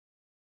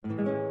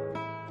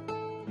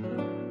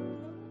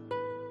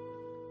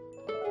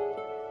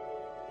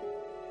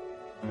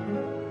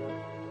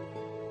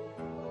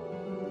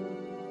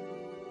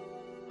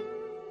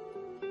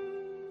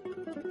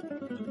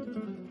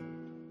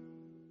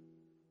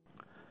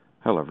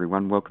Hello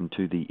everyone, welcome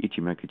to the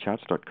Ichimoku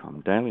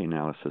daily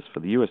analysis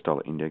for the US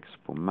dollar index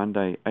for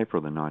Monday,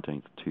 April the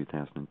 19th,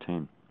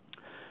 2010.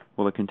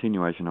 Well, a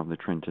continuation of the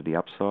trend to the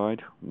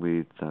upside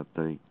with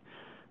the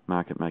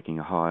market making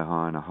a higher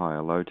high and a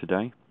higher low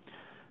today.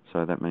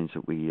 So that means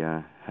that we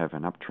have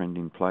an uptrend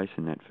in place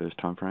in that first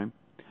time frame.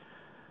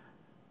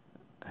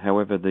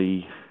 However,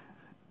 the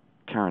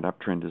current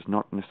uptrend is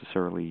not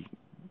necessarily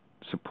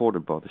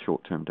supported by the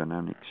short-term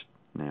dynamics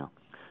now.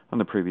 On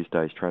the previous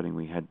day's trading,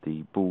 we had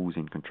the bulls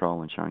in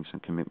control and showing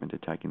some commitment to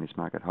taking this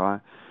market higher.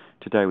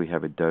 Today we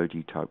have a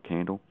doji type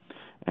candle,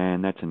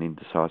 and that's an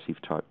indecisive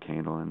type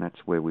candle, and that's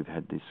where we've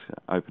had this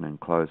open and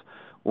close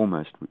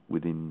almost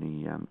within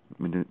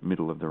the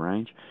middle of the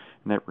range,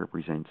 and that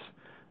represents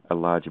a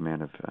large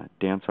amount of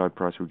downside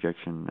price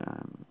rejection,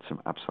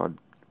 some upside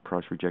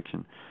price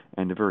rejection,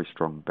 and a very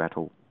strong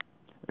battle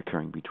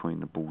occurring between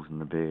the bulls and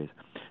the bears.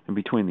 And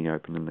between the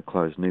open and the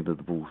close, neither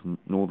the bulls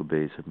nor the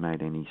bears have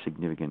made any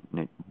significant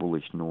net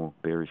bullish nor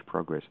bearish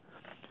progress.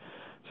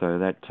 So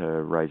that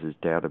raises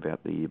doubt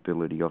about the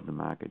ability of the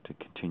market to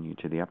continue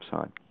to the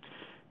upside.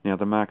 Now,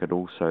 the market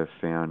also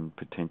found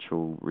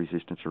potential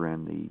resistance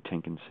around the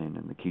Tenkan Sen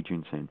and the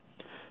Kijun Sen,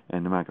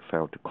 and the market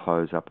failed to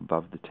close up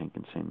above the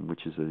Tenkan Sen,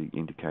 which is an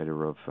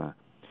indicator of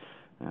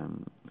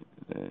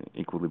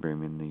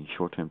equilibrium in the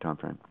short-term time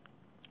frame.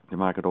 The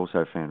market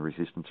also found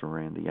resistance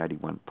around the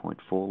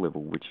 81.4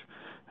 level, which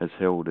has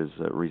held as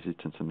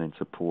resistance and then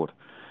support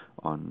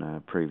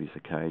on previous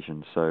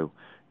occasions. So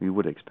we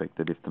would expect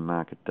that if the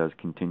market does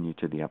continue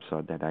to the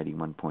upside, that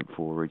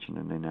 81.4 region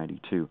and then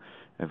 82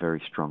 are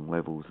very strong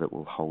levels that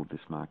will hold this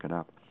market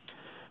up.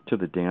 To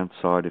the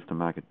downside, if the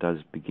market does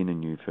begin a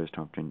new first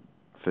time frame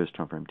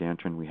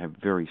downtrend, we have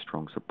very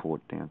strong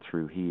support down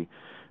through here,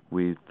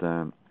 with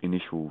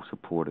initial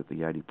support at the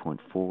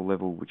 80.4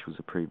 level, which was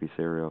a previous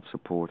area of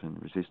support and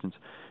resistance,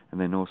 and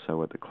then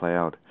also at the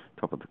cloud,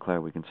 top of the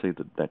cloud, we can see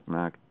that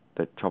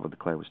top of the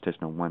cloud was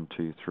tested on 1,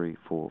 2, 3,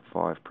 4,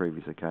 5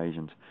 previous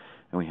occasions,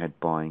 and we had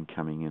buying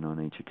coming in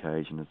on each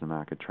occasion as the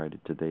market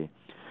traded to there.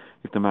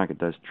 If the market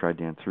does trade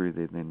down through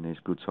there, then there's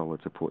good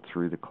solid support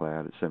through the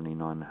cloud at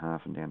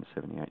 79.5 and down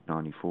to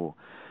 78.94.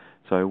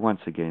 So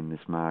once again,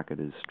 this market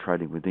is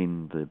trading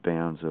within the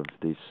bounds of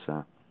this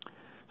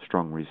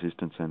strong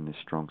resistance and this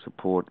strong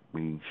support.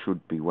 We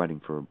should be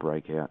waiting for a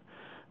breakout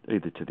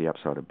either to the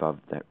upside above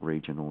that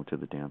region or to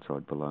the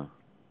downside below.